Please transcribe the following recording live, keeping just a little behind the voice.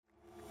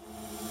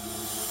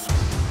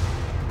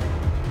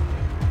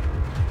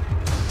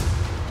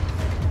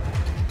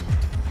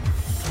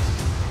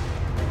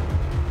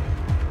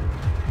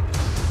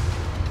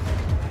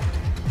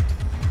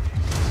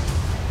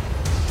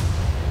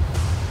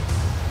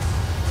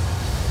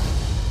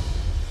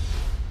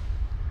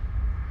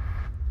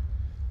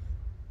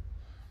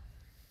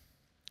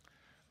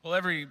Well,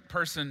 every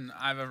person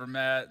I've ever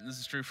met, and this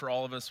is true for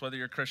all of us, whether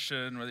you're a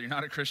Christian, whether you're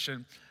not a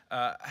Christian,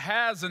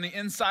 has in the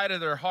inside of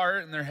their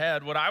heart and their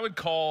head what I would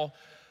call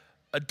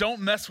a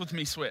don't mess with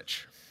me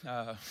switch.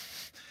 How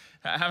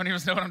many of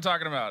us know what I'm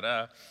talking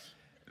about?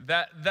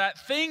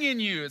 That thing in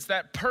you, it's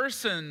that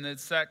person,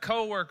 it's that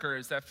coworker,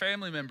 it's that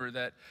family member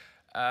that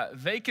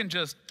they can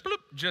just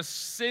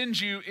send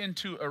you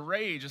into a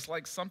rage. It's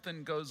like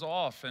something goes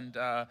off. And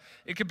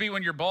it could be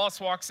when your boss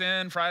walks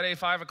in Friday,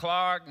 5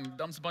 o'clock and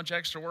dumps a bunch of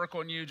extra work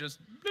on you, just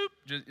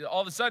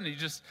all of a sudden,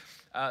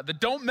 the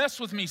don't mess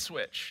with me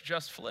switch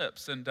just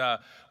flips. And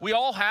we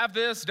all have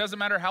this. It doesn't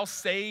matter how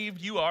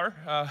saved you are,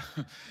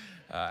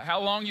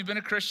 how long you've been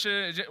a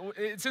Christian.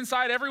 It's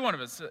inside every one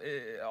of us,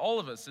 all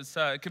of us.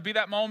 It could be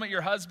that moment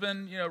your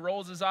husband,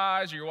 rolls his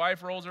eyes, or your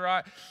wife rolls her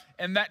eye,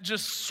 and that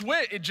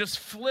it just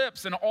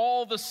flips, and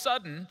all of a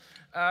sudden,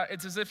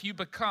 it's as if you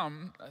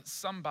become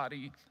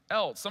somebody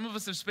else. Some of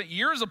us have spent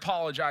years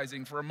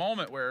apologizing for a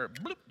moment where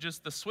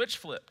just the switch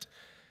flipped.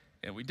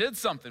 And we did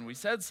something, we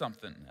said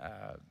something.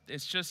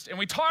 And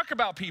we talk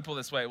about people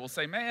this way. We'll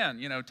say, man,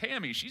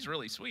 Tammy, she's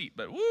really sweet,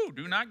 but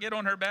do not get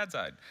on her bad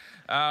side.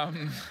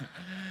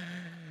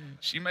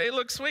 She may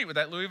look sweet with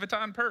that Louis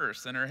Vuitton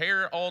purse and her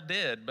hair all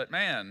did, but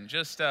man,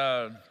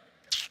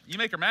 you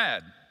make her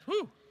mad.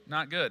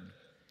 Not good.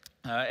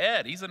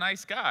 Ed, he's a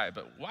nice guy,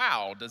 but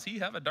wow, does he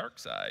have a dark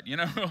side?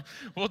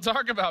 We'll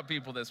talk about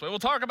people this way. We'll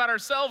talk about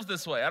ourselves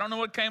this way. I don't know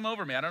what came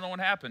over me. I don't know what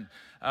happened.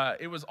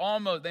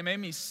 They made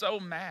me so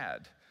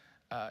mad.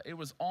 It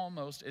was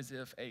almost as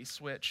if a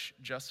switch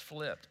just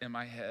flipped in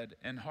my head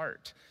and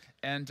heart.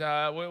 And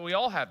we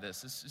all have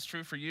this. This is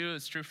true for you.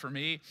 It's true for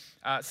me.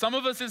 Some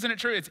of us, isn't it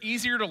true? It's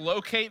easier to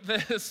locate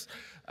this.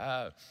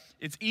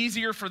 It's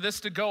easier for this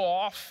to go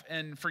off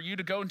and for you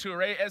to go into a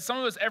rage. As some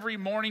of us, every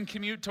morning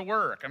commute to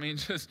work. I mean,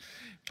 just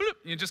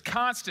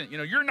constant.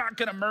 You're not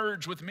going to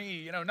merge with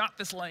me. Not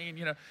this lane.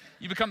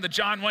 You become the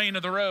John Wayne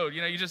of the road.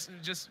 You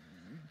just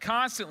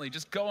constantly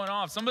just going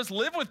off. Some of us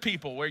live with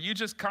people where you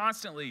just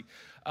constantly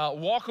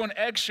walk on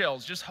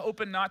eggshells, just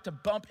hoping not to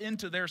bump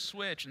into their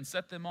switch and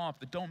set them off,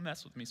 the don't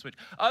mess with me switch.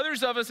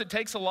 Others of us, it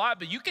takes a lot,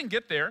 but you can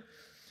get there.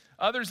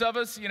 Others of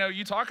us,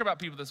 you talk about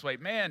people this way.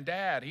 Man,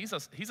 Dad, he's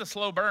a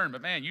slow burn,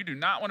 but man, you do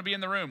not want to be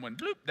in the room when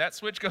that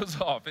switch goes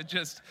off.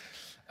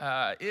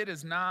 It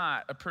is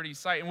not a pretty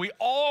sight. And we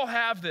all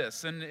have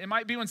this. And it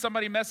might be when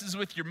somebody messes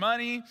with your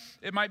money.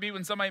 It might be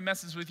when somebody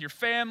messes with your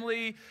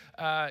family.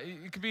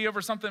 It could be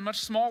over something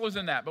much smaller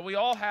than that. But we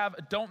all have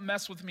a don't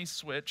mess with me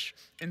switch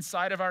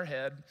inside of our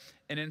head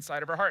and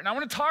inside of our heart. And I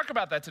want to talk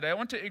about that today. I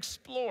want to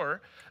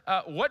explore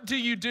what do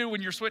you do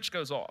when your switch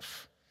goes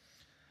off?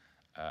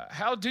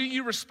 How do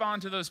you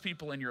respond to those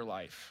people in your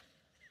life?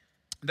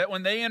 That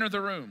when they enter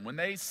the room, when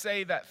they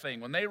say that thing,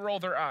 when they roll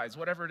their eyes,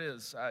 whatever it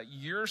is,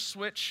 your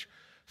switch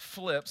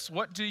flips.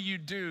 What do you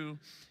do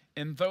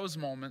in those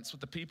moments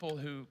with the people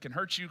who can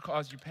hurt you,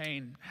 cause you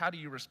pain? How do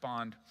you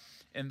respond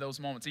in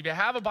those moments? If you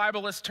have a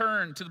Bible, let's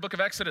turn to the book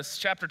of Exodus,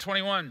 chapter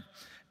 21.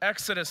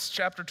 Exodus,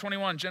 chapter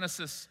 21.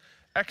 Genesis,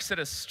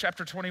 Exodus,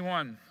 chapter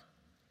 21.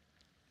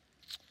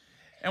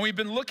 And we've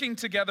been looking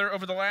together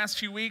over the last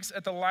few weeks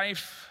at the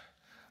life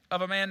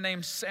of a man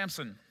named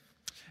Samson.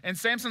 And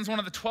Samson's one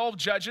of the 12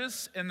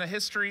 judges in the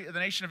history of the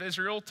nation of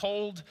Israel.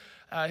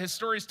 His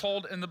story is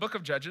told in the book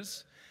of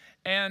Judges.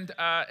 And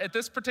at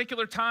this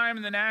particular time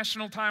in the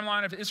national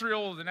timeline of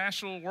Israel, the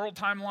national world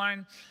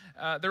timeline,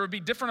 there would be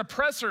different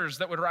oppressors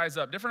that would rise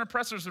up. Different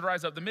oppressors would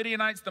rise up. The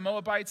Midianites, the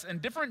Moabites, and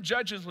different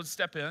judges would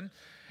step in,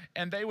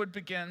 and they would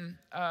begin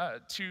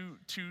to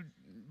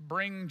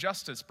bring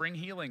justice, bring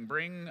healing,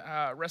 bring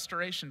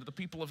restoration to the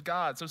people of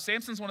God. So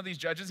Samson's one of these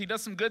judges. He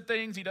does some good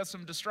things. He does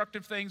some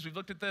destructive things. We've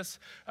looked at this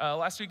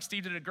last week.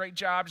 Steve did a great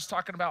job just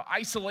talking about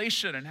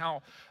isolation and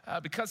how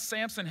because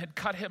Samson had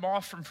cut him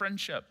off from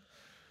friendship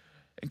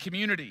and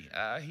community,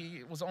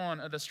 he was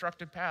on a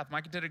destructive path.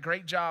 Micah did a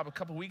great job a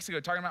couple weeks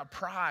ago talking about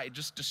pride,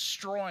 just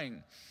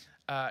destroying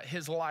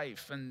his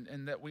life,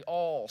 and that we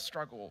all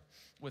struggle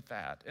with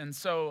that. And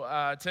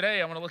so today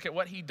I want to look at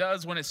what he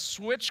does when his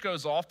switch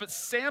goes off. But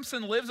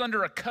Samson lives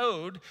under a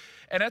code,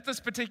 and at this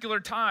particular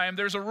time,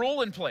 there's a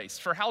rule in place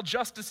for how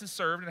justice is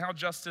served and how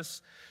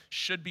justice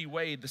should be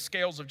weighed, the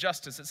scales of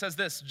justice. It says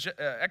this,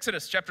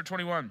 Exodus chapter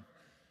 21,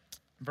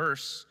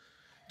 verse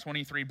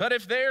 23. But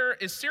if there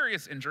is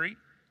serious injury,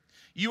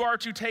 you are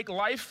to take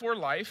life for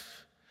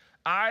life,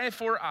 eye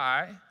for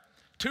eye,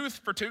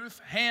 tooth for tooth,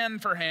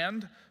 hand for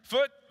hand,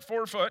 foot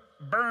for foot,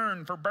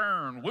 burn for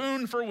burn,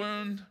 wound for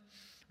wound,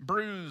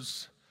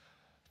 bruise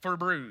for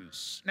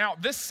bruise. Now,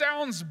 this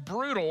sounds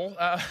brutal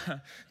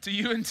to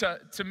you and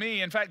to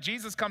me. In fact,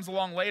 Jesus comes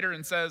along later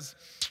and says,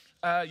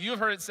 you have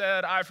heard it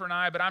said, eye for an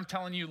eye, but I'm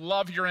telling you,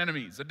 love your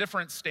enemies, a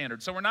different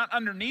standard. So we're not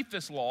underneath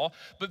this law,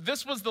 but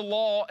this was the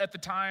law at the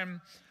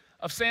time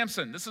of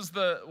Samson. This is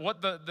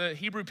what the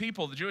Hebrew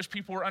people, the Jewish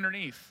people, were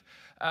underneath.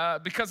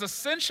 Because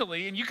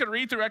essentially, and you can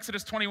read through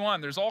Exodus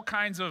 21, there's all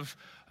kinds of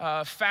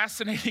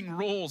fascinating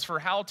rules for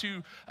how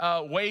to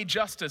weigh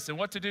justice and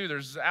what to do.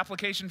 There's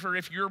application for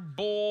if your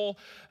bull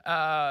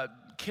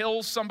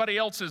kills somebody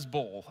else's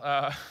bull.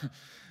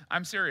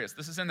 I'm serious.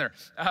 This is in there.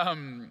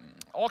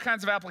 All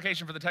kinds of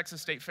application for the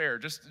Texas State Fair.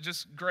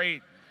 Just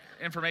great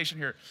information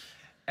here.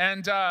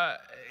 And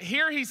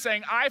here he's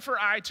saying eye for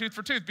eye, tooth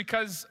for tooth,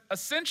 because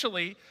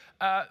essentially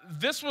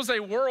this was a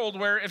world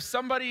where if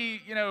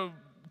somebody,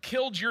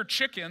 killed your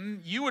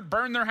chicken, you would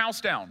burn their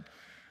house down.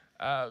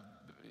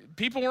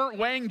 People weren't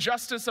weighing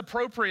justice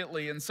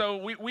appropriately. And so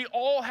we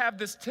all have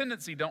this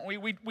tendency, don't we?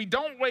 We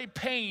don't weigh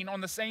pain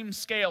on the same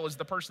scale as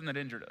the person that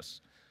injured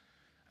us.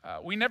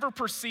 We never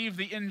perceive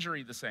the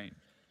injury the same.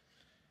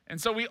 And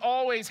so we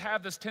always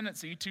have this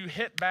tendency to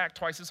hit back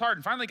twice as hard.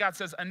 And finally, God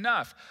says,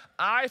 enough.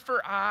 Eye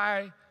for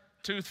eye,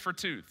 tooth for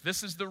tooth.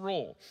 This is the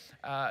rule.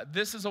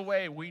 This is a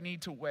way we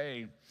need to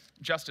weigh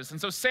justice.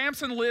 And so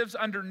Samson lives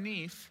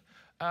underneath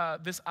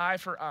this eye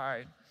for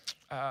eye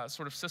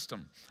sort of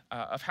system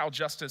of how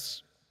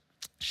justice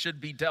should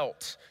be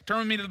dealt. Turn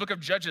with me to the book of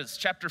Judges,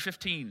 chapter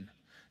 15.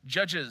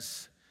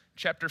 Judges,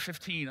 chapter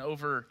 15,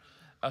 over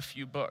a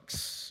few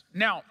books.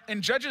 Now,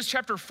 in Judges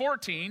chapter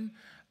 14,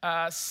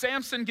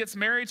 Samson gets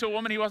married to a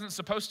woman he wasn't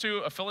supposed to,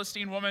 a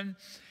Philistine woman,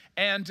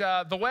 and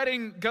the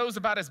wedding goes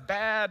about as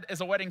bad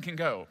as a wedding can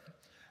go.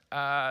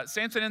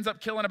 Samson ends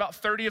up killing about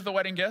 30 of the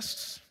wedding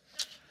guests.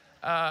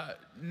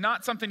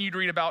 Not something you'd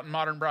read about in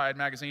Modern Bride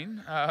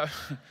magazine.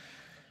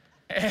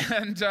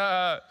 And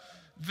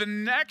the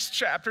next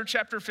chapter,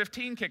 chapter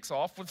 15, kicks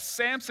off with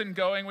Samson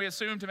going, we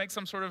assume, to make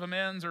some sort of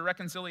amends or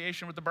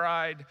reconciliation with the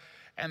bride.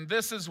 And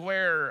this is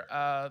where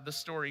the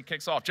story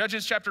kicks off.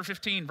 Judges chapter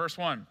 15, verse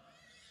 1.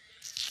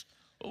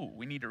 Oh,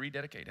 we need to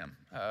rededicate him.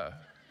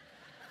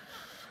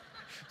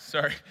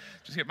 Sorry,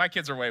 just kidding. My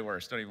kids are way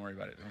worse. Don't even worry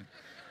about it.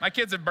 My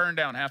kids have burned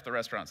down half the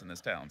restaurants in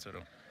this town, so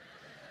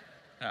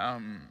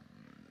don't.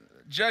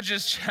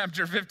 Judges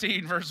chapter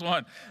 15, verse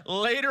 1.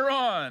 Later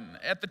on,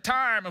 at the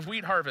time of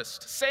wheat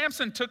harvest,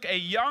 Samson took a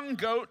young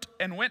goat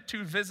and went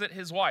to visit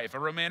his wife. A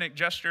romantic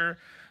gesture,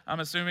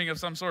 I'm assuming, of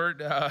some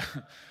sort.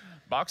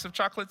 Box of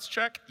chocolates,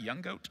 check.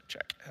 Young goat,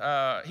 check.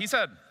 He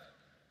said,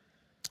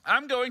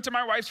 I'm going to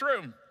my wife's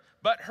room.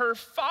 But her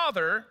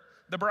father,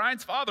 the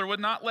bride's father, would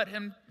not let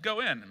him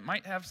go in. It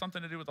might have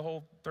something to do with the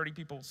whole 30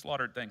 people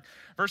slaughtered thing.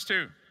 Verse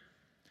 2.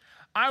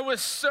 I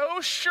was so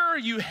sure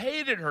you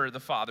hated her, the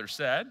father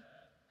said,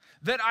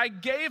 that I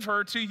gave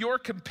her to your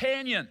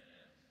companion.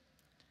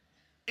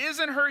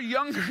 Isn't her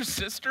younger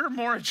sister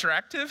more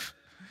attractive?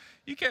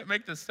 You can't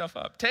make this stuff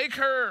up. Take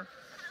her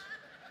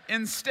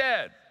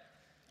instead.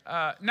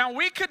 Now,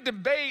 we could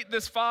debate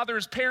this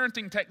father's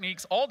parenting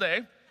techniques all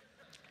day,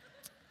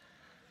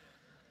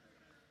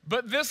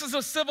 but this is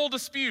a civil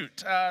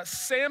dispute.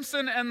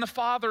 Samson and the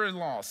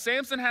father-in-law.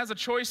 Samson has a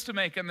choice to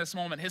make in this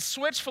moment. His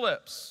switch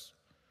flips.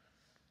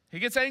 He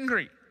gets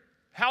angry.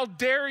 How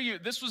dare you?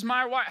 This was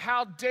my wife.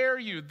 How dare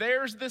you?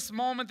 There's this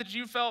moment that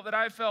you felt, that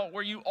I felt,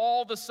 where you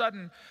all of a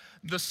sudden,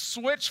 the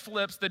switch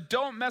flips, the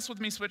don't mess with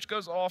me switch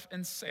goes off,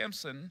 and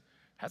Samson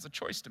has a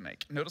choice to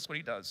make. Notice what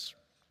he does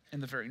in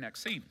the very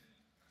next scene.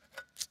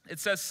 It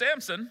says,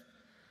 Samson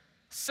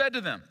said to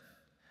them,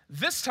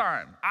 this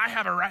time I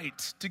have a right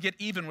to get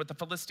even with the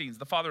Philistines.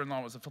 The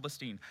father-in-law was a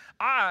Philistine.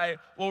 I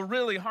will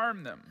really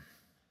harm them.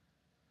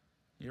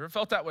 You ever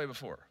felt that way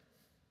before?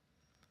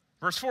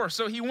 Verse 4,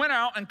 so he went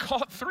out and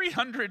caught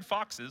 300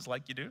 foxes,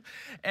 like you do,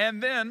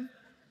 and then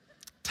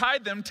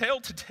tied them tail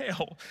to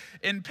tail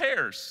in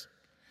pairs.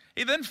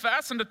 He then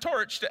fastened a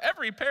torch to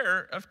every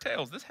pair of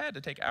tails. This had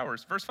to take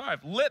hours. Verse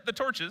 5, lit the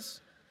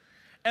torches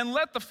and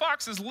let the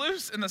foxes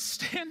loose in the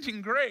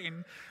standing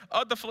grain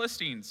of the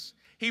Philistines.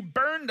 He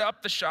burned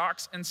up the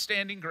shocks and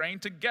standing grain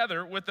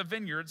together with the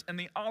vineyards and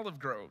the olive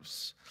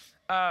groves.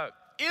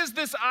 Is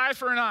this eye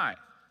for an eye?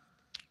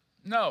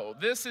 No,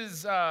 this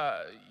is,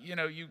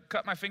 you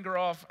cut my finger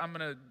off, I'm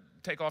going to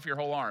take off your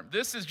whole arm.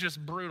 This is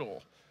just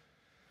brutal.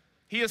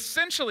 He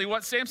essentially,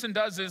 what Samson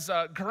does is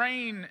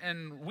grain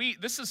and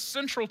wheat, this is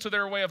central to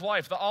their way of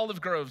life. The olive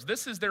groves,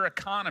 this is their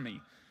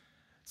economy.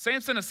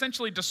 Samson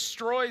essentially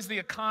destroys the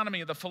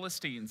economy of the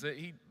Philistines.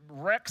 He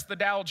wrecks the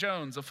Dow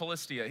Jones of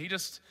Philistia. He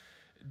just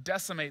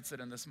decimates it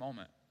in this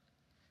moment.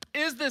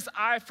 Is this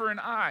eye for an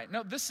eye?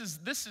 No, this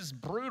is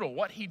brutal,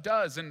 what he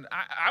does. And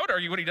I would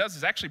argue what he does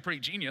is actually pretty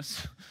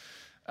genius.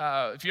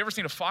 If you've ever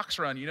seen a fox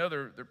run, you know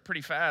they're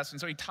pretty fast.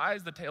 And so he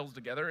ties the tails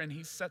together and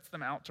he sets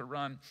them out to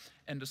run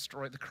and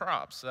destroy the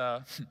crops.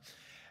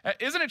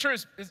 Isn't it true?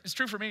 It's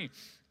true for me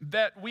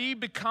that we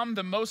become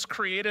the most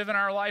creative in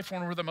our life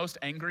when we're the most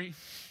angry.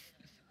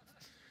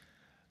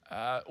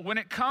 When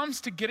it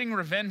comes to getting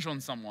revenge on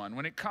someone,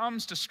 when it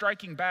comes to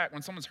striking back,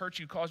 when someone's hurt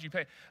you, caused you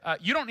pain,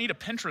 you don't need a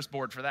Pinterest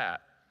board for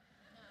that.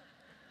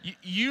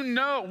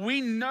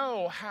 We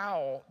know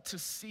how to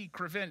seek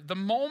revenge. The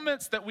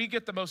moments that we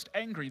get the most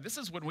angry, this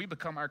is when we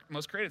become our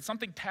most creative.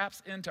 Something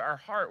taps into our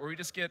heart where we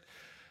just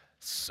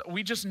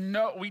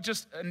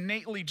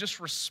innately just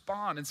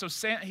respond. And so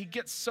he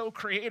gets so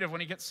creative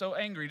when he gets so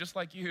angry, just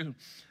like you,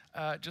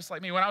 just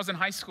like me. When I was in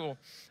high school,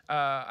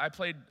 I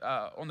played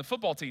on the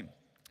football team,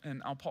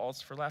 and I'll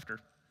pause for laughter.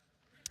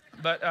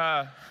 But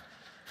I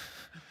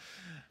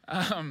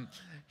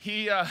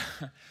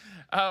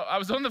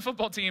was on the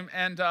football team,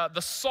 and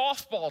the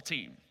softball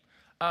team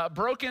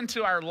broke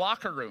into our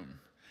locker room.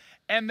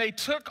 And they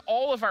took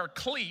all of our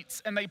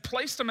cleats and they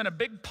placed them in a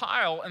big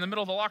pile in the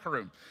middle of the locker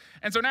room.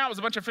 And so now it was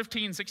a bunch of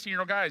 15,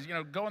 16-year-old guys,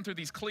 going through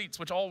these cleats,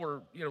 which all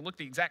were, looked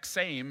the exact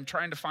same,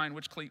 trying to find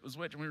which cleat was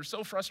which. And we were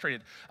so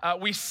frustrated.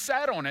 We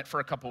sat on it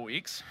for a couple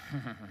weeks.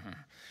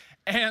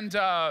 And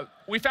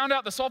we found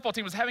out the softball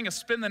team was having a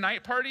spend the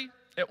night party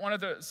at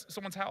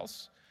someone's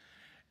house.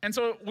 And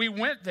so we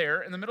went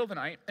there in the middle of the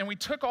night and we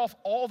took off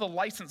all the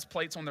license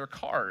plates on their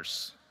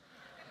cars.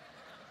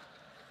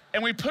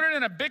 And we put it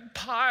in a big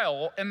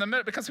pile in the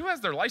middle, because who has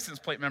their license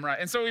plate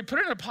memorized? And so we put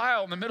it in a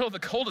pile in the middle of the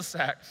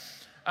cul-de-sac.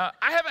 I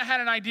haven't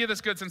had an idea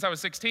this good since I was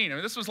 16. I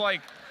mean, this was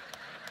like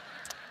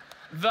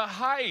the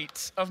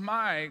height of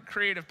my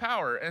creative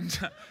power. And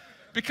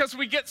because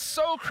we get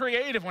so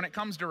creative when it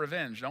comes to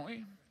revenge, don't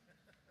we?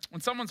 When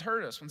someone's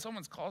hurt us, when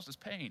someone's caused us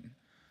pain,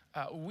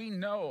 we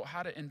know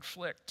how to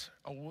inflict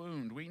a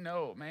wound. We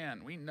know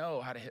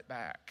how to hit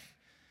back.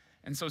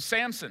 And so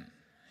Samson,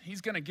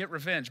 he's going to get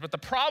revenge. But the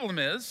problem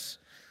is,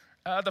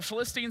 the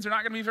Philistines are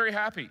not going to be very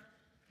happy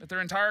that their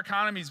entire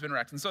economy's been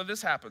wrecked. And so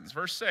this happens,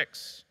 verse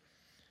 6.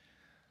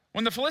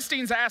 When the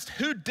Philistines asked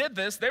who did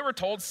this, they were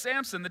told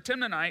Samson, the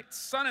Timnite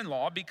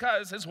son-in-law,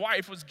 because his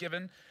wife was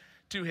given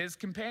to his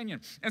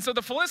companion. And so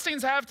the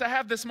Philistines have to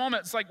have this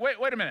moment. It's like, wait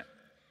a minute.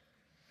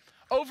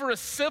 Over a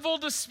civil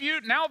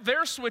dispute, now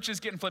their switch is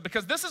getting flipped,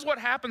 because this is what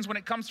happens when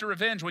it comes to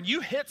revenge. When you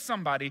hit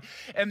somebody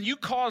and you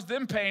cause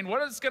them pain,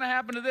 what is going to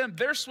happen to them?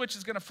 Their switch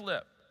is going to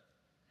flip.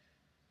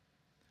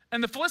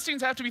 And the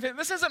Philistines have to be thinking,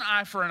 this isn't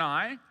eye for an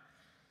eye.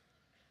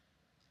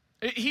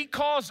 He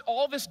caused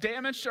all this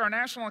damage to our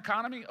national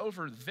economy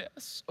over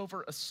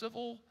a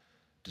civil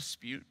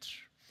dispute.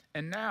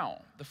 And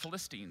now the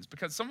Philistines,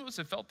 because some of us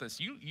have felt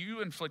this,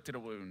 you inflicted a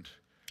wound.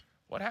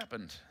 What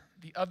happened?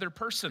 The other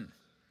person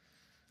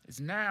is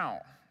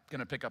now going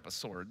to pick up a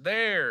sword.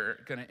 They're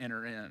going to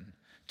enter in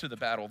to the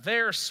battle.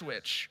 Their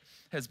switch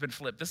has been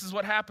flipped. This is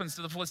what happens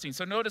to the Philistines.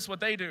 So notice what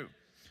they do.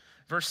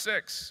 Verse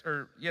 6,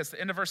 the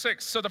end of verse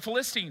 6. So the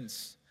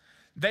Philistines,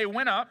 they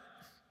went up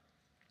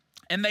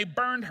and they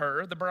burned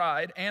her, the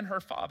bride, and her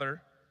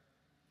father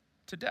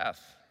to death.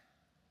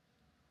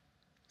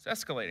 It's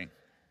escalating.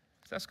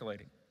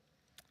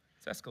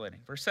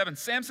 Verse 7,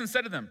 Samson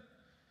said to them,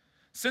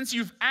 since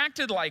you've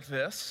acted like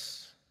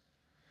this,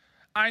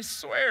 I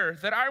swear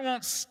that I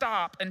won't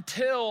stop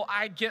until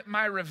I get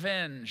my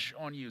revenge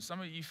on you. Some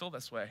of you feel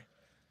this way.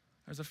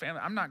 There's a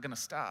family, I'm not going to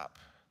stop.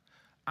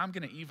 I'm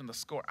going to even the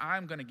score.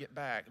 I'm going to get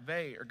back.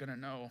 They are going to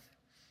know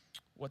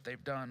what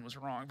they've done was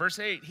wrong. Verse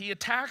 8, he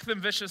attacked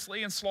them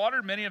viciously and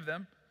slaughtered many of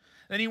them.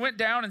 Then he went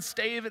down and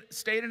stayed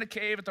in a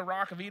cave at the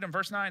rock of Edom.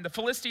 Verse 9, the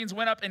Philistines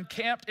went up and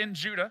camped in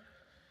Judah,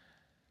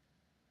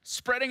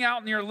 spreading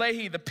out near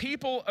Lehi. The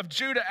people of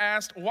Judah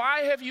asked,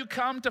 why have you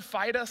come to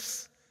fight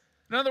us?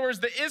 In other words,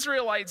 the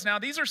Israelites now,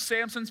 these are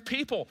Samson's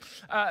people.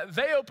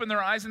 They open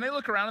their eyes and they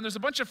look around and there's a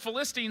bunch of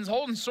Philistines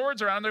holding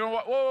swords around. They're going,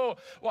 whoa,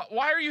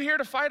 why are you here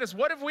to fight us?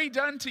 What have we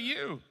done to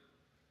you?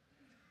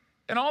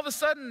 And all of a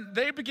sudden,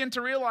 they begin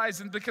to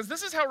realize, and because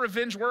this is how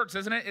revenge works,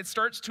 isn't it? It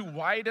starts to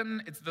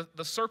widen.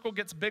 The circle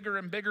gets bigger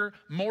and bigger.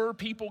 More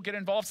people get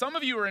involved. Some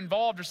of you are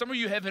involved, or some of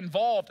you have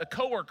involved a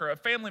coworker, a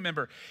family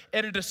member,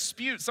 in a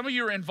dispute. Some of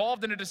you are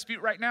involved in a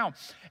dispute right now.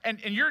 And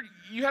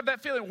you have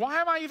that feeling,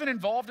 why am I even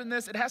involved in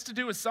this? It has to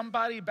do with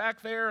somebody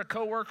back there, a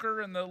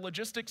coworker in the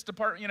logistics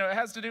department. It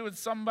has to do with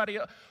somebody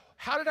else.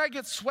 How did I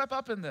get swept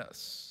up in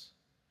this?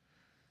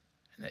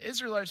 And the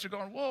Israelites are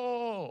going,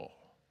 whoa.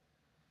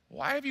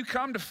 Why have you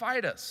come to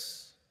fight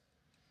us?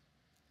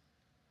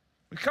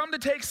 We come to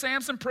take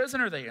Samson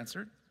prisoner, they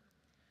answered,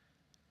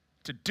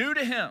 to do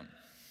to him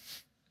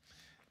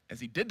as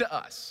he did to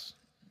us.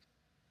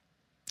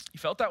 You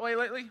felt that way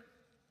lately?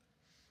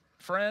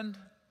 Friend,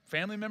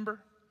 family member?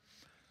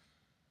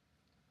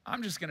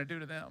 I'm just going to do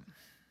to them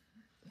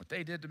what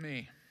they did to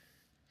me.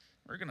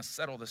 We're going to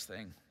settle this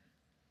thing.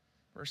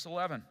 Verse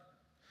 11,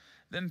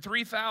 then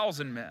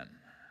 3,000 men.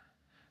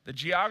 The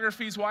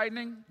geography's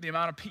widening. The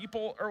amount of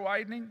people are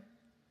widening.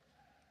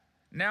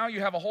 Now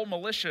you have a whole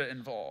militia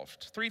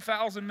involved.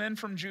 3,000 men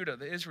from Judah,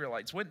 the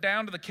Israelites, went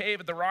down to the cave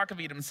at the rock of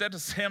Edom and said to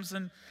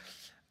Samson,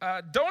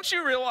 don't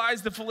you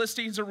realize the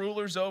Philistines are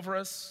rulers over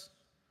us?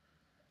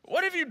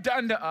 What have you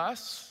done to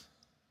us?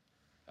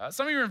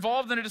 Some of you are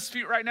involved in a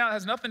dispute right now that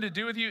has nothing to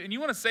do with you, and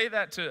you want to say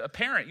that to a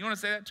parent. You want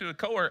to say that to a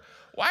coworker.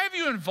 Why have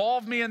you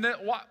involved me in that?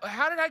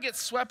 How did I get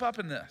swept up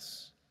in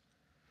this?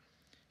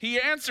 He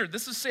answered,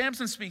 this is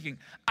Samson speaking,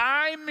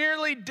 I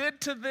merely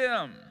did to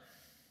them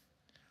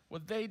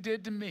what they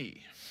did to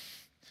me.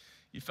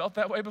 You felt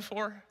that way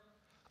before?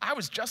 I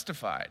was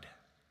justified.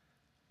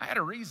 I had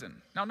a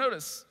reason. Now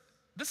notice,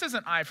 this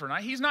isn't eye for an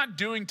eye. He's not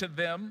doing to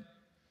them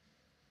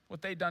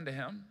what they done to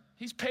him.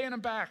 He's paying them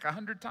back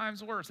 100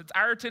 times worse. It's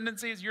our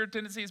tendency, it's your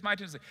tendency, it's my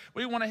tendency.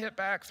 We want to hit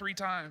back 3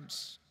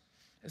 times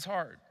as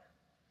hard.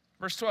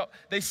 Verse 12,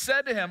 they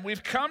said to him,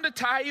 we've come to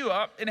tie you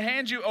up and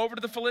hand you over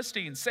to the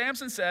Philistines.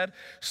 Samson said,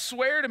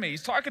 swear to me,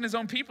 he's talking to his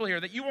own people here,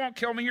 that you won't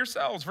kill me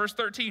yourselves. Verse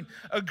 13,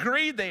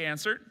 agreed, they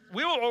answered.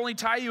 We will only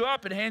tie you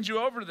up and hand you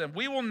over to them.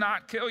 We will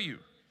not kill you.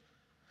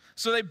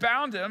 So they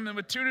bound him, and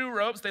with 2 new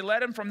ropes, they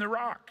led him from the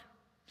rock.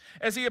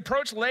 As he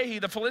approached Lehi,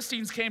 the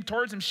Philistines came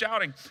towards him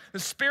shouting. The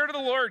Spirit of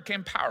the Lord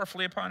came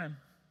powerfully upon him.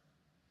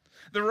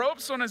 The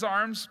ropes on his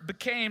arms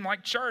became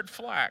like charred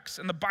flax,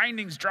 and the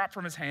bindings dropped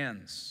from his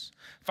hands.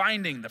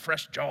 Finding the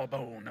fresh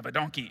jawbone of a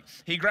donkey,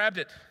 he grabbed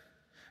it,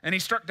 and he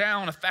struck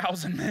down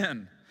 1,000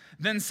 men.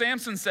 Then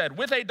Samson said,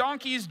 with a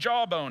donkey's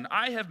jawbone,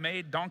 I have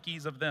made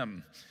donkeys of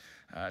them.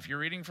 If you're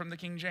reading from the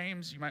King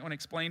James, you might want to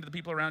explain to the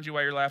people around you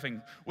why you're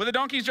laughing. With a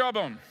donkey's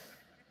jawbone,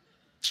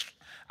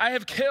 I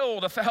have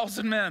killed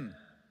 1,000 men.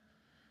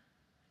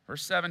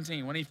 Verse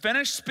 17, when he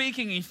finished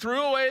speaking, he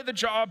threw away the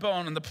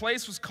jawbone, and the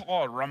place was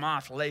called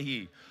Ramath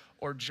Lehi,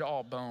 or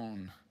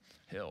Jawbone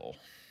Hill.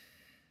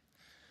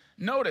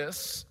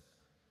 Notice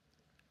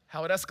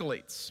how it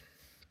escalates.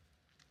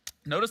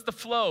 Notice the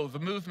flow, the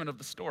movement of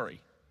the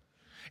story.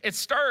 It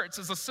starts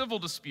as a civil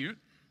dispute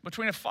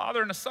between a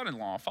father and a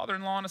son-in-law, a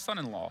father-in-law and a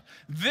son-in-law.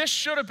 This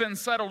should have been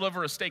settled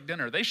over a steak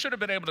dinner. They should have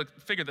been able to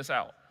figure this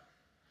out.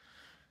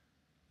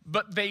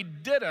 But they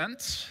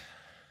didn't,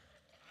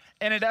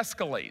 and it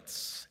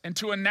escalates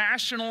into a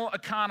national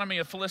economy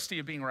of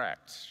Philistia being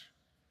wrecked.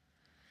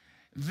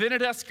 Then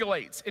it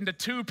escalates into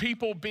 2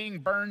 people being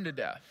burned to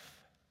death.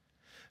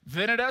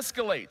 Then it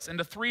escalates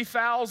into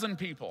 3,000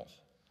 people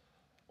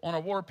on a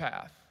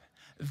warpath.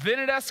 Then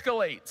it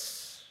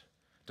escalates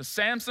to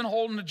Samson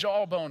holding the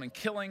jawbone and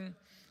killing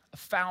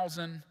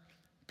 1,000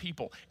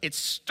 people. It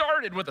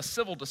started with a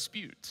civil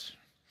dispute,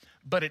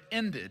 but it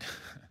ended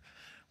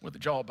with a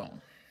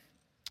jawbone.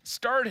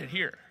 Started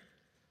here.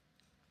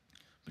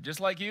 But just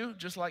like you,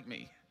 just like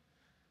me,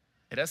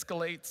 it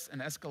escalates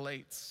and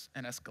escalates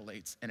and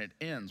escalates, and it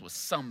ends with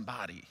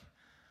somebody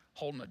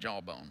holding a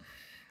jawbone.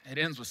 It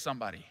ends with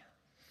somebody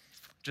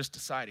just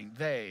deciding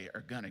they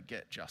are going to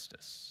get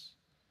justice.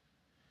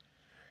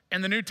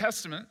 In the New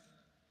Testament,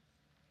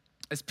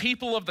 as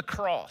people of the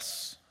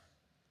cross,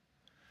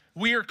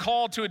 we are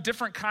called to a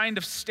different kind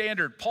of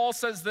standard. Paul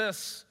says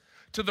this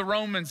to the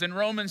Romans in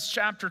Romans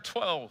chapter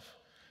 12.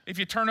 If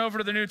you turn over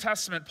to the New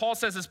Testament, Paul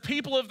says, as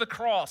people of the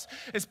cross,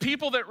 as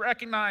people that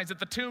recognize that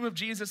the tomb of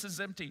Jesus is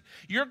empty,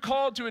 you're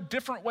called to a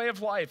different way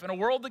of life in a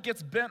world that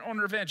gets bent on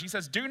revenge. He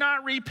says, do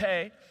not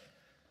repay,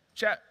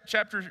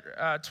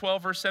 chapter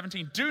 12, verse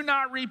 17, do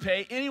not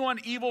repay anyone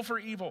evil for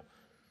evil.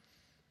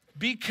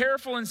 Be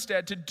careful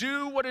instead to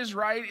do what is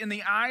right in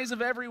the eyes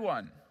of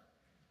everyone.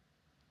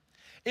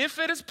 If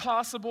it is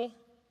possible,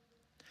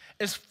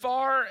 as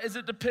far as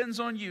it depends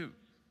on you,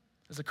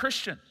 as a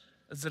Christian,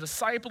 as a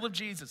disciple of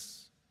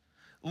Jesus,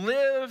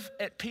 live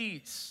at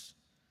peace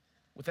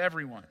with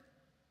everyone.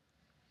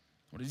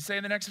 What does he say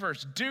in the next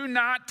verse? Do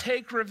not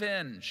take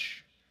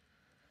revenge,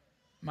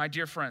 my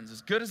dear friends,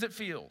 as good as it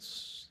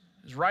feels,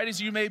 as right as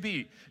you may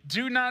be.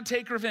 Do not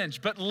take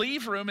revenge, but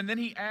leave room. And then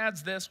he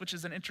adds this, which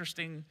is an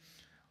interesting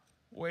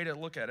way to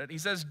look at it. He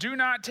says, do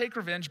not take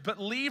revenge, but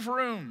leave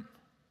room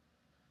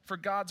for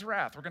God's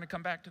wrath. We're going to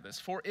come back to this.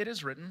 For it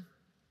is written,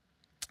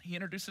 he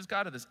introduces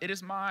God to this, it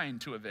is mine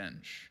to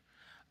avenge.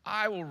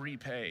 I will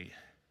repay,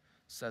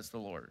 says the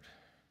Lord.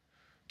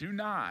 Do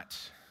not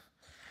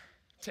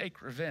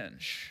take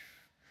revenge.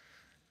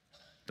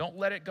 Don't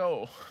let it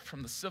go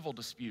from the civil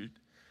dispute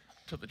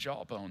to the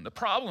jawbone. The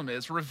problem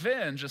is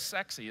revenge is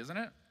sexy, isn't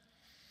it?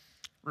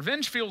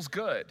 Revenge feels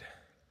good.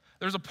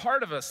 There's a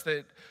part of us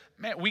that,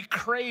 man, we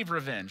crave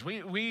revenge.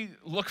 We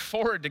look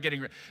forward to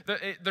getting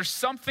there's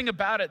something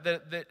about it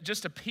that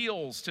just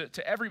appeals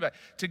to everybody.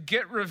 To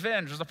get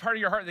revenge, there's a part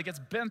of your heart that gets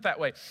bent that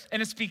way.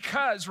 And it's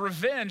because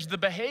revenge, the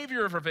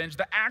behavior of revenge,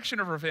 the action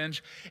of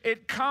revenge,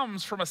 it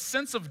comes from a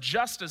sense of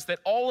justice that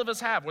all of us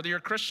have, whether you're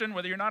a Christian,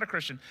 whether you're not a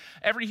Christian.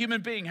 Every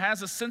human being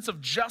has a sense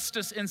of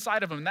justice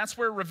inside of them, and that's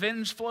where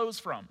revenge flows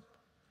from.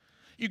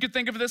 You could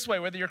think of it this way,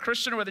 whether you're a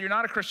Christian or whether you're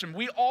not a Christian,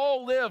 we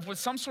all live with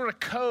some sort of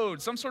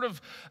code, some sort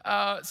of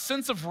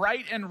sense of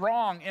right and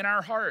wrong in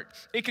our heart.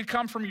 It could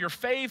come from your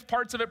faith.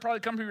 Parts of it probably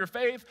come from your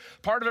faith.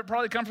 Part of it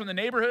probably come from the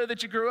neighborhood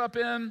that you grew up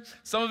in.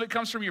 Some of it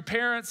comes from your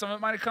parents. Some of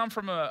it might have come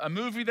from a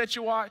movie that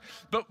you watch.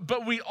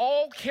 But we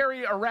all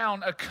carry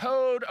around a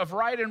code of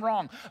right and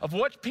wrong, of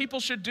what people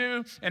should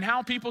do and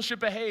how people should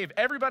behave.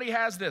 Everybody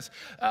has this.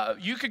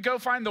 You could go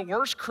find the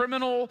worst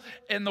criminal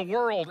in the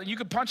world and you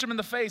could punch them in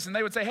the face and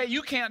they would say, hey,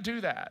 you can't do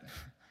that.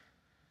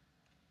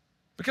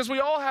 Because we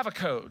all have a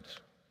code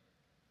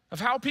of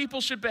how people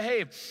should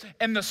behave.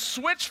 And the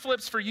switch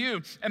flips for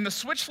you and the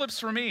switch flips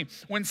for me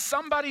when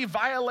somebody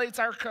violates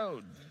our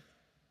code.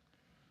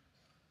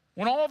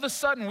 When all of a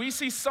sudden we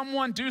see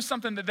someone do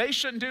something that they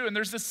shouldn't do and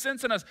there's this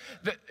sense in us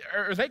that,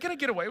 are they going to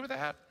get away with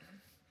that?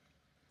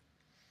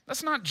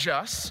 That's not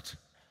just.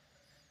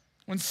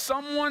 When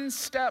someone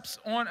steps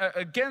on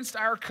against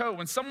our code,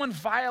 when someone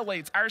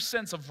violates our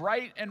sense of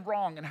right and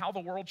wrong and how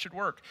the world should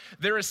work,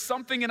 there is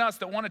something in us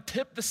that want to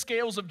tip the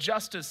scales of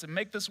justice and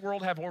make this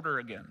world have order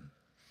again.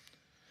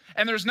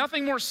 And there's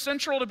nothing more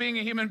central to being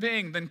a human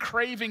being than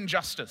craving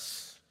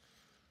justice.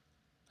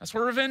 That's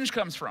where revenge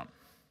comes from.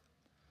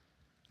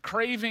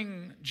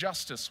 Craving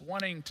justice,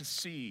 wanting to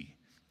see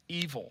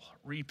evil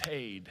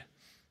repaid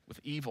with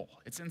evil.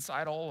 It's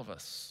inside all of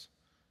us.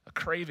 a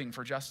craving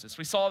for justice.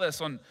 We saw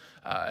this on,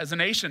 as a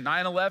nation,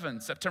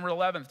 9/11, September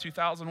 11th,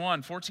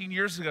 2001, 14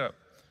 years ago,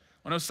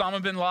 when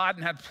Osama bin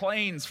Laden had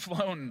planes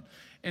flown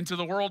into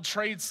the World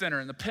Trade Center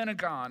and the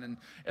Pentagon,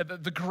 and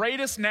the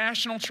greatest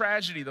national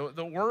tragedy,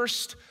 the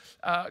worst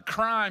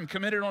crime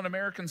committed on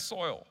American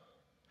soil.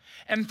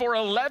 And for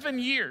 11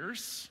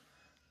 years,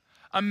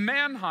 a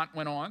manhunt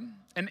went on,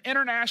 an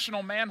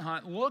international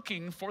manhunt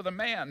looking for the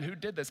man who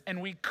did this,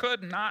 and we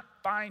could not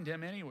find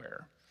him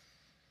anywhere.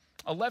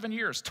 11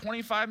 years,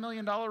 $25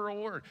 million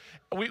reward.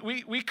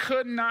 We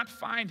could not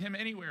find him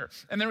anywhere.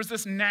 And there was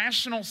this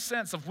national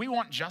sense of, we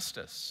want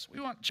justice. We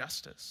want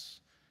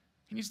justice.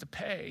 He needs to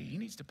pay. He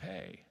needs to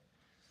pay.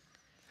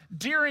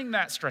 During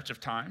that stretch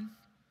of time,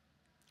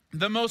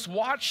 the most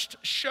watched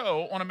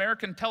show on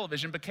American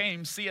television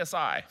became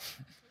CSI.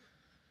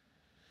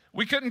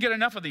 We couldn't get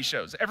enough of these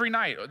shows. Every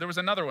night, there was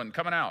another one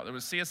coming out. There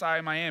was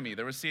CSI Miami.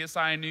 There was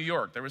CSI New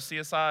York. There was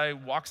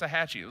CSI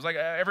Waxahachie. It was like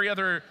every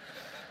other,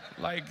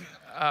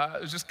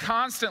 it was just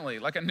constantly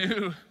like a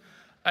new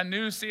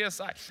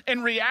CSI.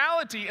 In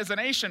reality, as a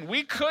nation,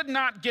 we could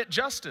not get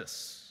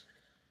justice.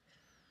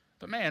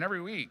 But man, every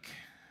week,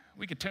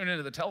 we could tune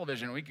into the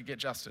television and we could get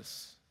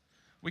justice.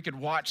 We could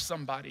watch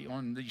somebody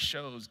on these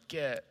shows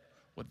get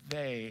what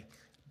they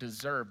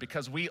deserve,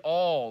 because we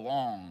all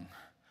long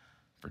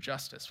for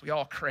justice. We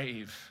all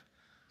crave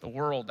the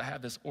world to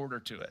have this order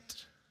to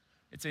it.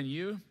 It's in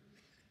you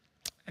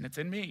and it's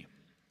in me.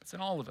 It's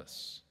in all of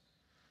us.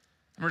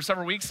 I remember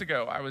several weeks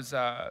ago, I was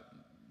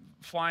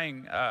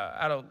flying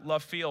out of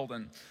Love Field,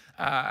 and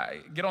I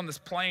get on this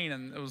plane,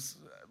 and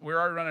we were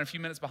already running a few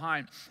minutes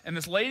behind. And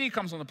this lady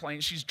comes on the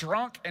plane. She's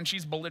drunk and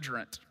she's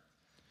belligerent.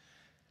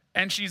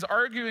 And she's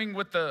arguing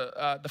with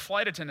the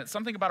flight attendant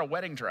something about a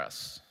wedding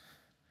dress.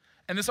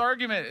 And this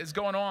argument is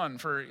going on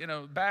for,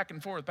 back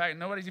and forth.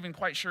 Nobody's even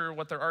quite sure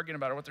what they're arguing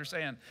about or what they're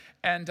saying.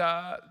 And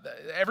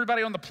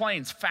everybody on the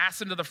plane's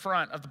fastened to the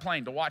front of the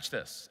plane to watch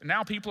this. And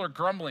now people are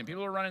grumbling.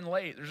 People are running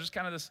late. There's just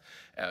kind of this,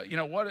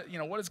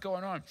 what is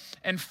going on?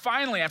 And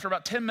finally, after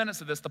about 10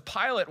 minutes of this, the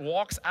pilot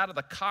walks out of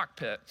the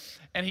cockpit,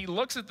 and he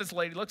looks at this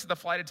lady, looks at the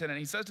flight attendant, and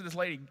he says to this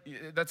lady,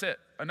 "That's it,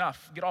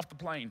 enough. Get off the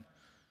plane.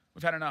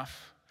 We've had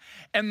enough."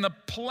 And the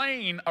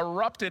plane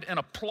erupted in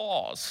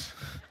applause.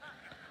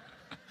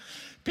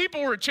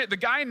 People were the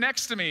guy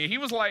next to me, he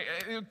was like,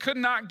 could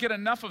not get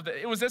enough of it.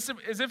 It was as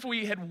if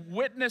we had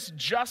witnessed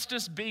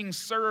justice being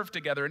served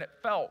together, and it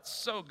felt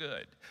so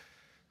good.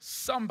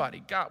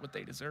 Somebody got what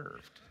they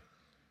deserved.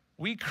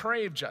 We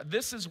crave justice.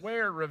 This is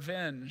where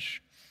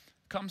revenge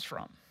comes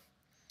from.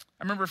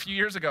 I remember a few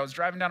years ago, I was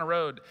driving down a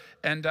road,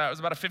 and it was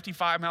about a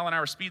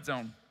 55-mile-an-hour speed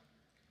zone.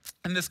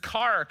 And this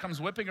car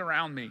comes whipping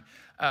around me,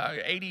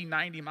 80,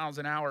 90 miles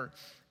an hour.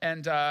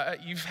 And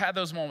you've had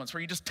those moments where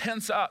you just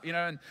tense up,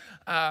 and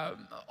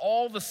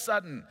all of a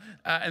sudden,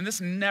 and this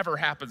never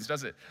happens,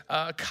 does it?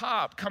 A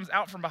cop comes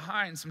out from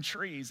behind some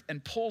trees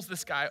and pulls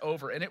this guy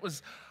over. And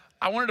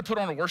I wanted to put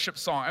on a worship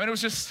song.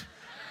 It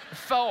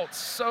felt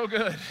so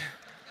good.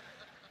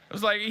 It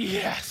was like,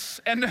 yes.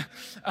 And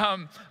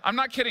I'm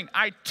not kidding.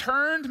 I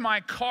turned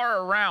my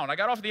car around. I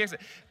got off the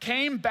exit,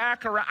 came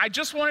back around. I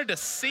just wanted to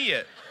see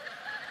it.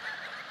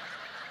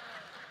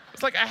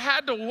 It's like I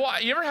had to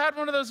watch. You ever had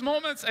one of those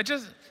moments?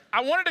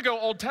 I wanted to go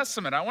Old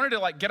Testament. I wanted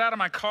to get out of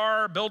my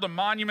car, build a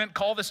monument,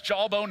 call this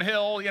Jawbone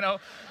Hill,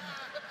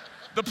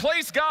 the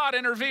place God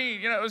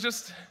intervened. It was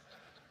just,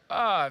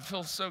 it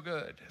feels so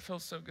good. It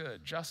feels so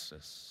good.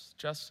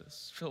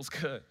 Justice feels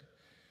good.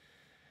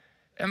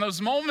 And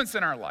those moments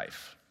in our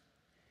life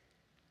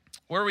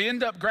where we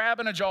end up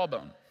grabbing a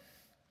jawbone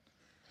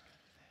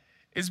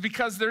is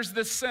because there's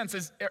this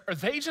sense, are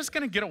they just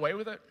going to get away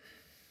with it?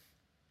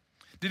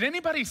 Did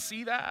anybody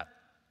see that?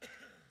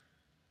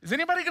 Is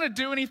anybody going to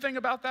do anything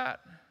about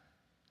that?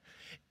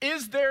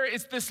 Is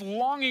this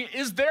longing,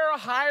 is there a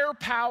higher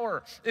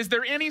power? Is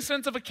there any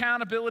sense of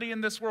accountability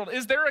in this world?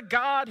 Is there a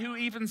God who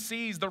even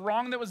sees the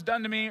wrong that was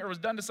done to me or was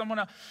done to someone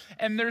else?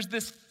 And there's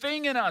this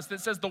thing in us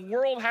that says the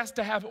world has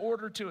to have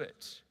order to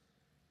it.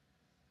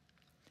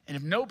 And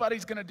if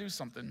nobody's going to do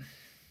something,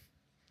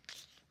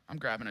 I'm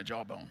grabbing a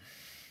jawbone.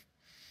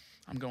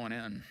 I'm going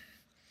in.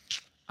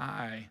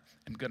 I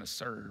am going to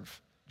serve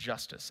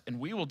justice. And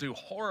we will do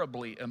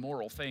horribly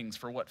immoral things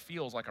for what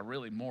feels like a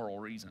really moral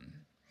reason.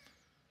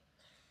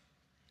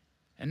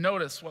 And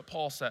notice what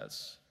Paul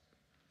says.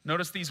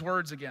 Notice these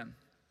words again.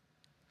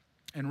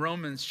 In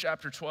Romans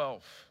chapter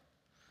 12,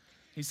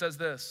 he says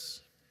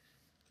this.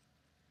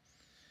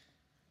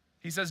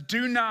 He says,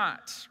 do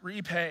not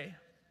repay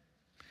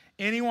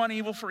anyone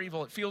evil for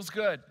evil. It feels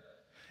good.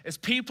 As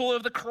people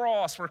of the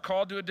cross, we're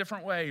called to a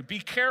different way. Be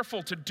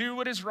careful to do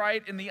what is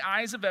right in the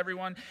eyes of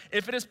everyone.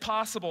 If it is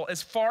possible,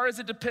 as far as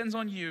it depends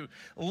on you,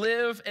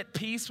 live at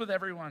peace with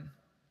everyone.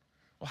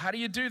 Well, how do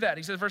you do that?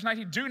 He says, verse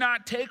 19, do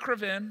not take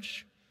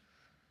revenge,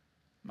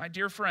 my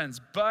dear friends,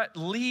 but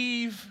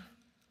leave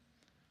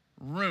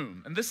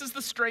room. And this is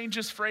the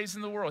strangest phrase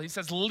in the world. He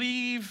says,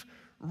 leave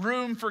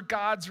room for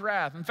God's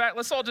wrath. In fact,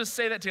 let's all just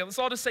say that together. Let's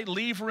all just say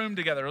leave room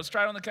together. Let's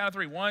try it on the count of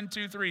three. 1,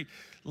 2, 3.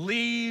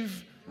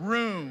 Leave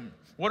room.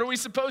 What are we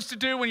supposed to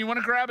do when you want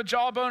to grab a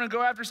jawbone and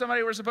go after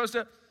somebody? We're supposed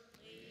to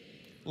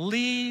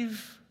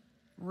leave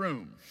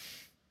room.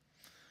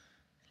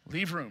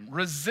 Leave room.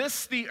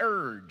 Resist the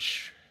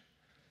urge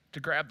to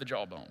grab the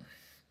jawbone.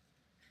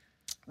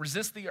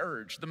 Resist the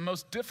urge. The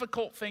most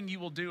difficult thing you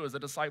will do as a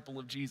disciple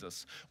of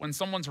Jesus when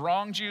someone's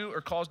wronged you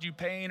or caused you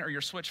pain or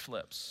your switch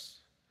flips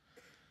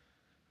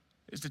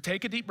is to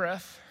take a deep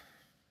breath.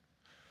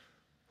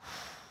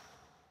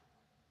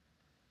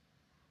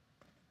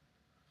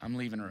 I'm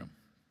leaving room.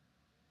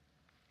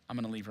 I'm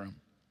going to leave room.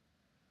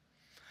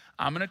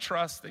 I'm going to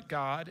trust that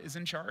God is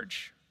in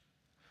charge.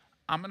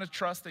 I'm going to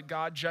trust that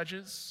God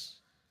judges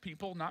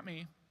people, not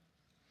me.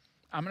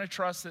 I'm going to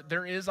trust that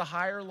there is a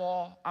higher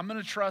law. I'm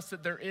going to trust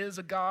that there is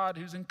a God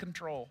who's in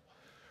control.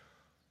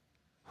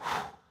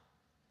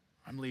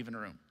 I'm leaving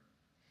room.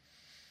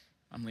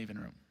 I'm leaving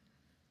room.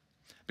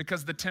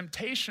 Because the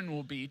temptation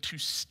will be to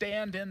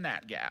stand in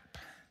that gap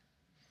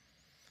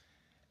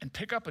and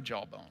pick up a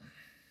jawbone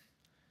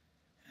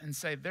and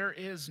say, there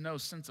is no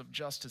sense of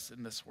justice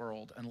in this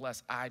world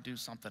unless I do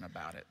something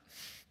about it.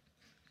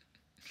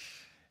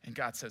 And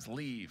God says,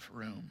 leave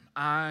room.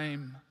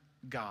 I'm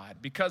God.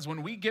 Because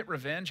when we get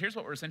revenge, here's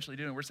what we're essentially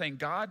doing. We're saying,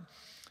 God,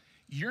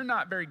 you're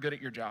not very good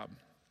at your job.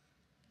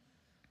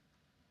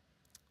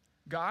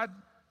 God,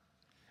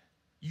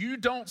 you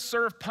don't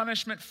serve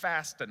punishment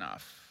fast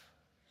enough.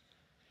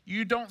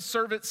 You don't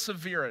serve it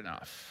severe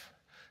enough.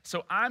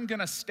 So I'm going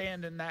to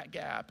stand in that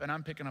gap, and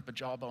I'm picking up a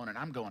jawbone, and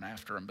I'm going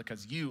after him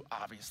because you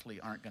obviously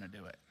aren't going to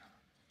do it.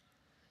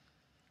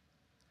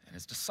 And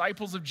as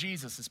disciples of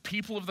Jesus, as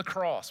people of the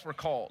cross, we're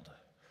called,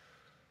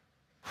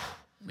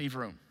 leave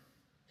room.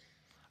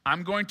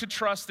 I'm going to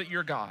trust that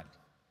you're God.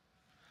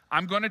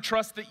 I'm going to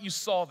trust that you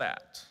saw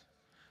that.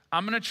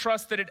 I'm going to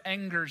trust that it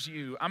angers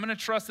you. I'm going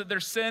to trust that their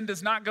sin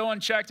does not go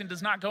unchecked and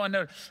does not go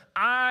unnoticed.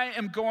 I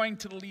am going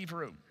to leave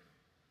room.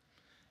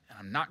 And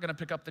I'm not going to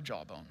pick up the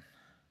jawbone.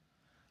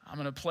 I'm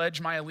going to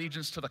pledge my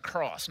allegiance to the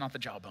cross, not the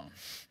jawbone.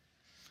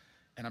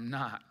 And I'm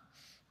not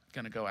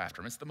going to go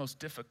after him. It's the most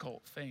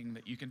difficult thing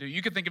that you can do.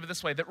 You can think of it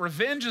this way, that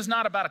revenge is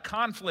not about a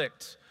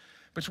conflict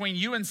between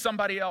you and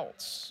somebody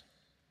else.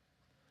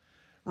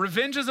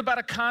 Revenge is about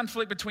a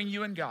conflict between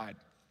you and God.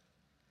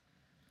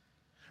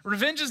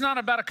 Revenge is not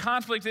about a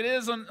conflict. It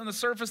is on the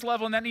surface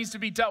level, and that needs to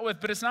be dealt with,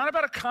 but it's not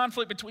about a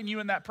conflict between you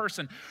and that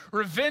person.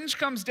 Revenge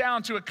comes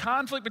down to a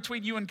conflict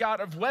between you and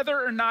God of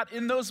whether or not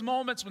in those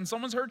moments when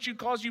someone's hurt you,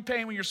 caused you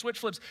pain, when your switch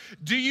flips,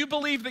 do you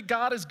believe that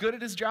God is good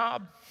at his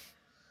job?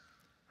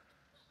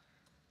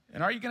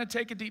 And are you going to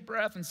take a deep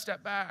breath and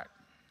step back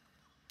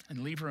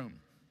and leave room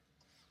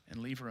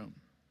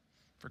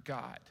for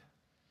God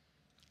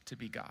to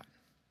be God?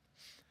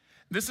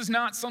 This is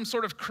not some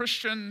sort of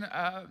Christian,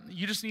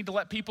 you just need to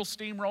let people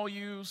steamroll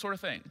you sort of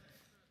thing.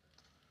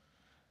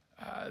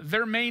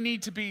 There may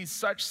need to be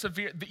such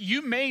severe,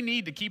 you may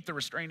need to keep the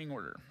restraining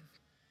order.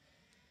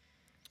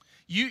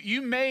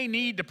 You may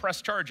need to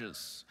press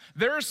charges.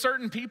 There are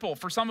certain people,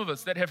 for some of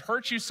us, that have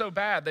hurt you so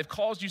bad, they've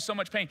caused you so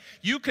much pain,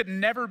 you could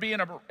never be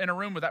in a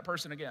room with that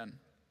person again.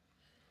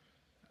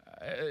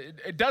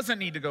 It doesn't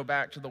need to go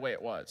back to the way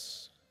it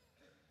was.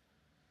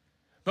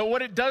 But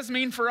what it does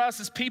mean for us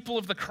as people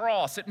of the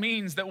cross, it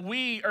means that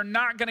we are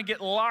not going to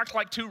get locked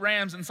like two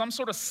rams in some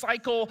sort of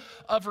cycle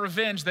of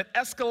revenge that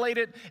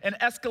escalated and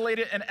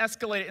escalated and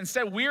escalated.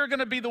 Instead, we are going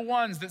to be the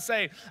ones that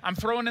say, I'm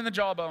throwing in the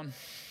jawbone.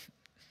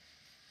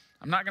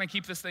 I'm not going to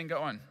keep this thing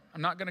going.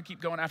 I'm not going to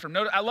keep going after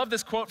him. I love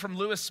this quote from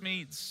Lewis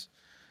Smedes,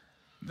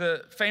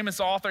 the famous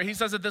author. He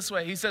says it this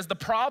way. He says, the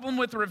problem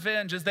with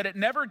revenge is that it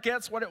never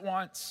gets what it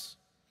wants.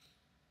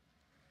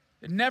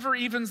 It never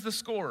evens the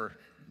score,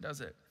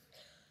 does it?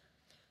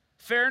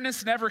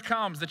 Fairness never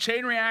comes. The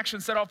chain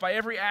reaction set off by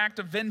every act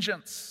of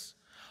vengeance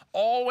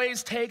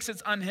always takes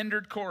its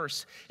unhindered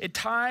course. It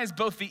ties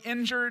both the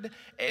injured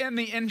and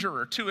the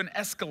injurer to an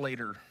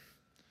escalator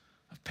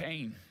of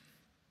pain.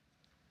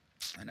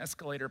 An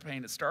escalator of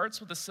pain. It starts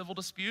with a civil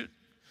dispute.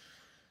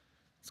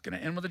 It's going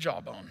to end with a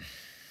jawbone.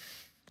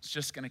 It's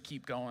just going to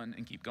keep going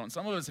and keep going.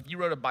 Some of us, if you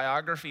wrote a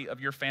biography of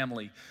your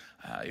family,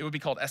 it would be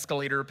called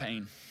Escalator of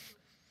Pain.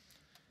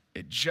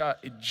 It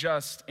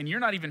just, and you're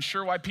not even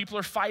sure why people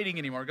are fighting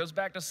anymore. It goes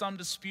back to some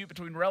dispute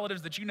between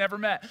relatives that you never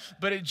met,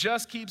 but it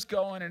just keeps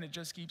going and it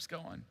just keeps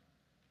going.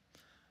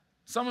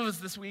 Some of us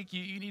this week,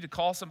 you need to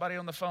call somebody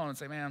on the phone and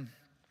say, man,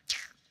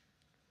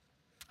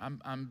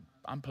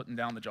 I'm putting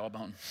down the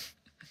jawbone.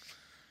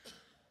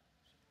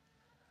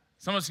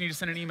 Some of us need to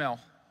send an email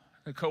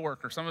to a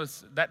coworker. Some of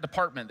us, that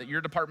department, that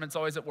your department's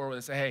always at war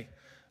with, say, hey,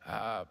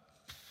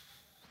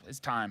 it's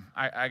time.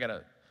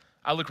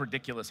 I look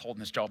ridiculous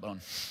holding this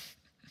jawbone.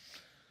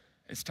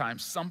 It's time.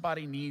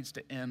 Somebody needs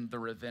to end the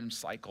revenge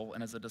cycle.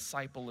 And as a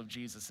disciple of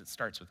Jesus, it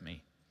starts with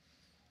me.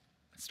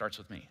 It starts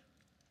with me.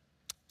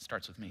 It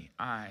starts with me.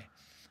 I'm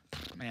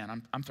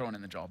throwing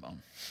in the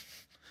jawbone.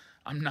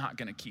 I'm not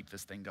going to keep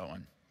this thing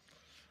going.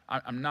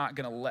 I'm not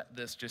going to let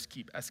this just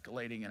keep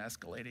escalating and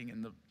escalating,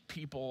 and the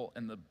people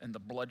and the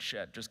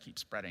bloodshed just keep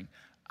spreading.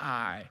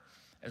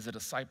 As a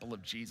disciple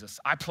of Jesus,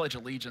 I pledge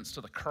allegiance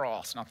to the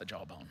cross, not the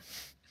jawbone.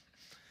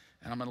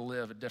 and I'm going to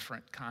live a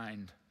different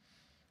kind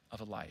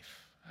of a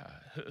life.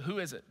 Who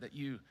is it that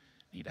you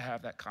need to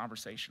have that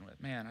conversation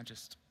with? Man, I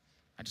just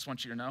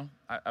want you to know,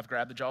 I've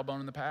grabbed the jawbone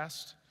in the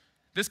past.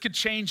 This could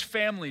change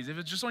families. If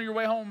it's just on your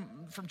way home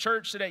from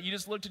church today, you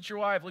just looked at your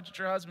wife, looked at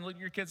your husband, looked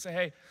at your kids, say,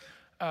 hey,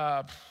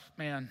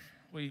 man,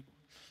 we've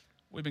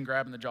been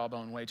grabbing the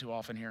jawbone way too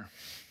often here.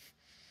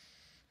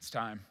 It's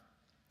time.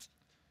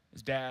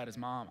 As dad, as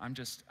mom, I'm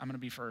going to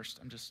be first.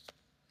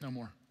 No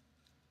more.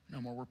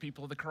 No more. We're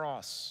people of the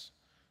cross.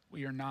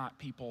 We are not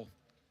people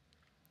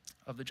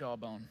of the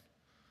jawbone.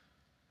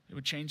 It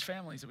would change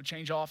families. It would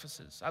change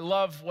offices. I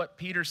love what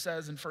Peter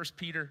says in 1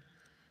 Peter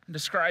in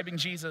describing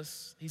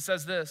Jesus. He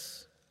says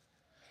this,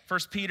 1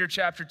 Peter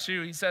chapter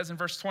 2, he says in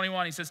verse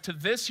 21, he says, to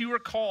this you were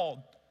called.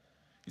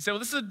 He said, well,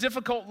 this is a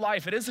difficult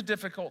life. It is a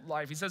difficult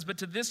life. He says, but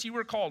to this you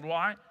were called.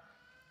 Why?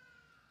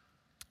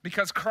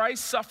 Because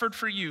Christ suffered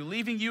for you,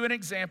 leaving you an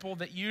example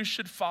that you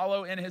should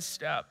follow in his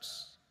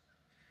steps.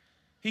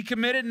 He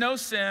committed no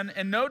sin,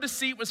 and no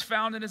deceit was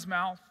found in his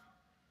mouth.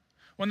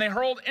 When they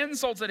hurled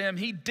insults at him,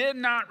 he did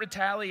not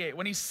retaliate.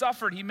 When he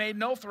suffered, he made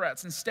no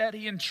threats. Instead,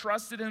 he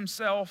entrusted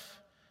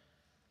himself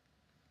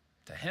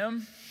to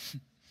him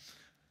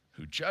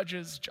who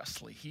judges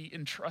justly. He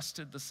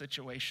entrusted the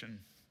situation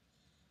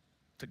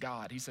to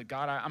God. He said,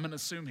 God, I'm going to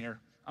assume here,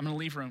 I'm going to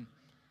leave room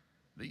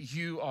that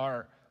you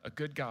are a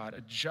good God,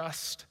 a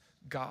just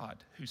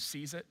God who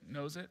sees it,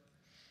 knows it,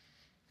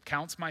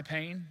 counts my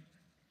pain,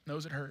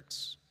 knows it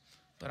hurts,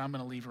 but I'm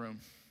going to leave room.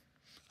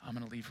 I'm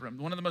going to leave room.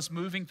 One of the most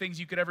moving things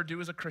you could ever do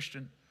as a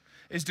Christian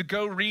is to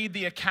go read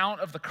the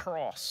account of the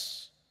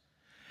cross.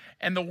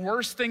 And the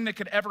worst thing that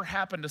could ever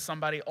happen to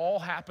somebody all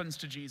happens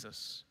to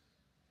Jesus.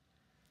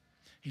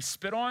 He's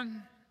spit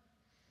on,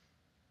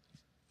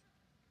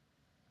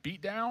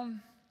 beat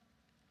down,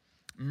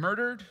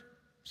 murdered,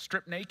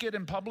 stripped naked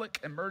in public,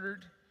 and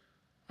murdered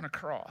on a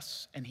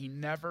cross. And he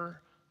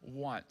never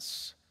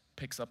once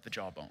picks up the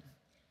jawbone.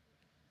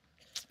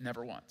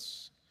 Never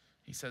once.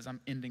 He says, I'm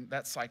ending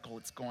that cycle.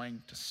 It's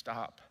going to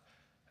stop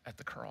at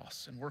the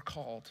cross. And we're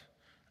called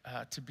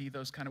to be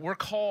those kind of, we're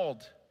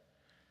called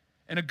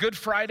in a Good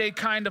Friday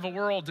kind of a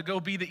world to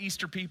go be the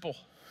Easter people.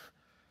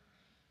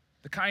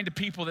 The kind of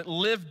people that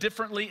live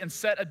differently and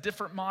set a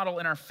different model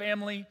in our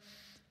family,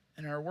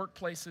 in our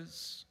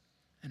workplaces,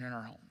 and in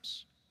our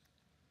homes.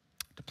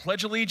 To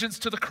pledge allegiance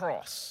to the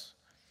cross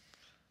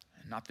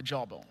and not the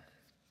jawbone.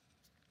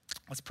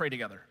 Let's pray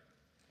together.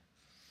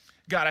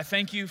 God, I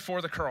thank you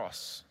for the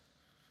cross.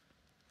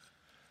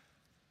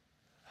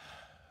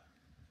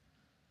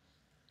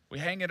 We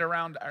hang it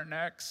around our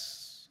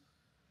necks.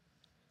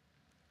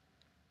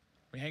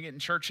 We hang it in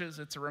churches.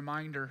 It's a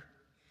reminder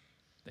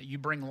that you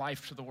bring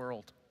life to the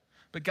world.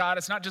 But God,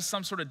 it's not just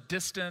some sort of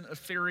distant,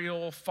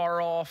 ethereal,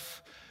 far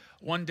off,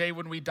 one day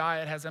when we die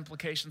it has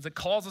implications. It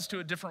calls us to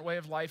a different way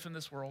of life in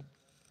this world.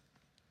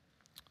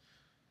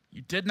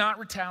 You did not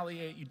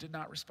retaliate. You did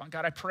not respond.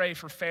 God, I pray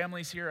for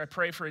families here. I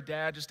pray for a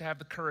dad just to have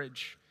the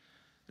courage.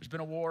 There's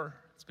been a war.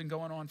 It's been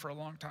going on for a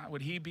long time.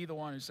 Would he be the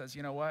one who says,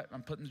 you know what?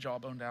 I'm putting the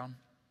jawbone down.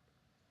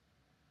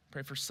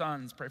 Pray for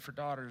sons, pray for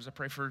daughters, I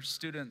pray for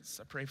students,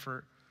 I pray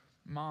for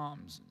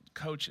moms,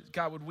 coaches.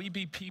 God, would we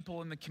be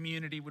people in the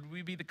community? Would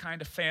we be the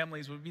kind of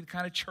families? Would we be the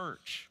kind of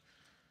church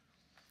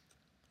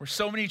where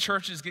so many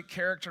churches get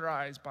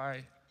characterized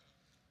by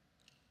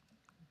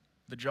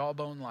the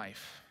jawbone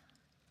life?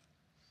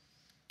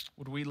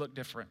 Would we look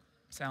different,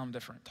 sound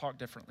different, talk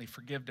differently,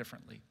 forgive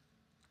differently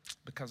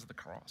because of the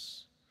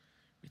cross?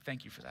 We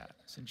thank you for that.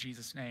 It's in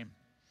Jesus' name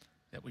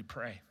that we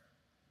pray.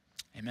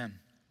 Amen.